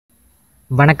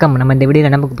வணக்கம். நம்ம இந்த வீடியோவில்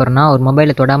என்ன பார்க்க போகிறோம்னா, ஒரு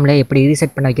மொபைலை தொடாமலே எப்படி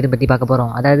ரீசெட் பண்ண வைக்கிறது பற்றி பார்க்க போகிறோம்.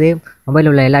 அதாவது மொபைலில்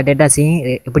உள்ள எல்லா டேட்டாஸையும்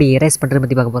எப்படி எரேஸ் பண்ணுறது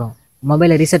பற்றி பார்க்க போகிறோம்.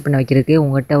 மொபைலை ரீசெட் பண்ண வைக்கிறதுக்கு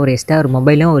உங்கள்கிட்ட ஒரு எக்ஸ்ட்ரா ஒரு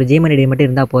மொபைலும் ஒரு ஜிமெயில் ஐடி மட்டும்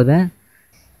இருந்தால் போதும்.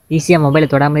 ஈஸியாக மொபைலை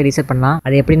தொடாமலே ரீசெட் பண்ணலாம்.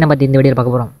 அது எப்படின்னு பற்றி இந்த வீடியோவில்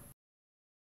பார்க்க போகிறோம்.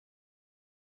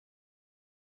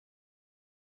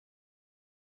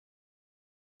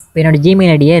 இப்போ என்னோடய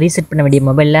ஜிமெயில் ஐடியை ரீசெட் பண்ண வேண்டிய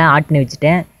மொபைலில் ஆட் பண்ணி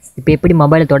வச்சுட்டேன். இப்போ எப்படி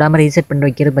மொபைலை தொடாமல் ரீசெட் பண்ண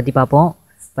வைக்கிறது பற்றி பார்ப்போம்.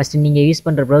 ஃபஸ்ட்டு நீங்கள் யூஸ்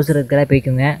பண்ணுற ப்ரௌசருக்கெல்லாம்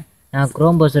போய்க்குங்க. நான்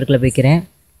க்ரோம் ப்ரௌசருக்குள்ளே போய்க்கிறேன்.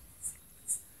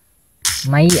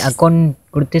 மை அக்கௌண்ட்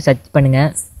கொடுத்து சர்ச்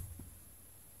பண்ணுங்கள்.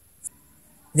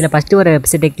 இதில் ஃபஸ்ட்டு ஒரு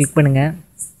வெப்சைட்டை கிளிக் பண்ணுங்கள்.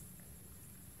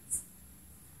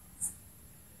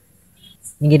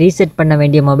 நீங்கள் ரீசெட் பண்ண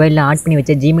வேண்டிய மொபைலில் ஆட் பண்ணி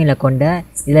வச்ச ஜிமெயில் அக்கௌண்ட்டை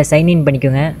இதில் சைன்இன்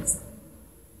பண்ணிக்கோங்க.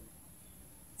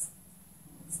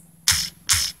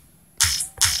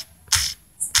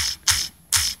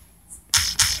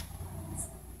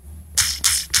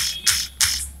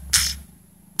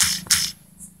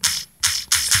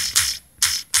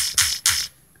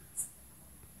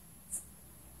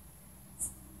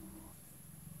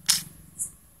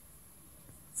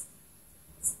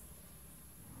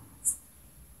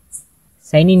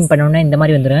 சைன்இன் பண்ணோன்னா இந்த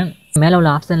மாதிரி வந்துடும். மேலே உள்ள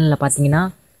ஆப்ஷனில் பார்த்தீங்கன்னா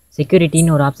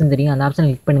செக்யூரிட்டின்னு ஒரு ஆப்ஷன் தெரியும். அந்த ஆப்ஷன்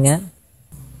கிளிக் பண்ணுங்கள்.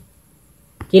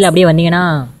 கீழே அப்படியே வந்தீங்கன்னா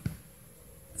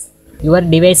யுவர்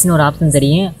டிவைஸ்னு ஒரு ஆப்ஷன்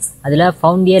தெரியும். அதில்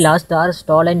found A last R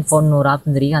Stallone phone ஒரு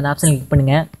ஆப்ஷன் தெரியும். அந்த ஆப்ஷன் கிளிக்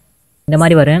பண்ணுங்கள். இந்த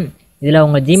மாதிரி வரும். இதில்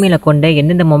உங்கள் ஜிமெயில் அக்கௌண்ட்டை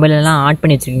எந்தெந்த மொபைலெலாம் ஆட்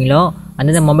பண்ணி வச்சுருக்கீங்களோ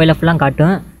அந்தந்த மொபைலை ஃபுல்லாக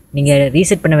காட்டும். நீங்கள்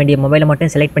ரீசெட் பண்ண வேண்டிய மொபைலை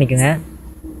மட்டும் செலக்ட் பண்ணிக்கோங்க.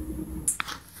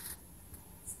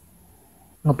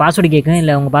 உங்கள் பாஸ்வேர்டு கேட்கும்.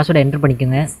 இல்லை உங்கள் பாஸ்வேர்டை என்ட்ரு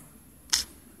பண்ணிக்கோங்க.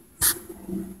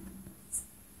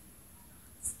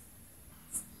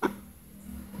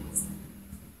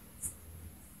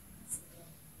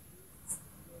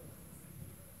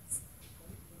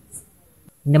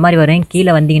 இந்த மாதிரி வரும்.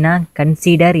 கீழே வந்தீங்கன்னா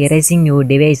கன்சிடர் எரேசிங் யூர்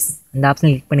டிவைஸ் அந்த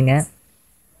ஆப்ஷன் கிளிக் பண்ணுங்கள்.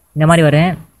 இந்த மாதிரி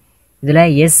வரும். இதில்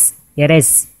எஸ்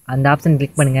எரேஸ் அந்த ஆப்ஷன்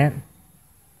கிளிக் பண்ணுங்கள்.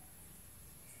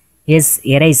 எஸ்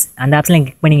எரேஸ் அந்த ஆப்ஷனில்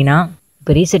கிளிக் பண்ணிங்கன்னா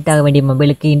இப்போ ரீசெட் ஆக வேண்டிய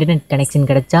மொபைலுக்கு இன்டர்நெட் கனெக்ஷன்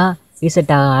கிடச்சா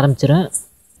ரீசெட் ஆக ஆரம்பிச்சிடும்.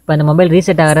 இப்போ அந்த மொபைல்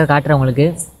ரீசெட் ஆகிற காட்டுறேன் உங்களுக்கு.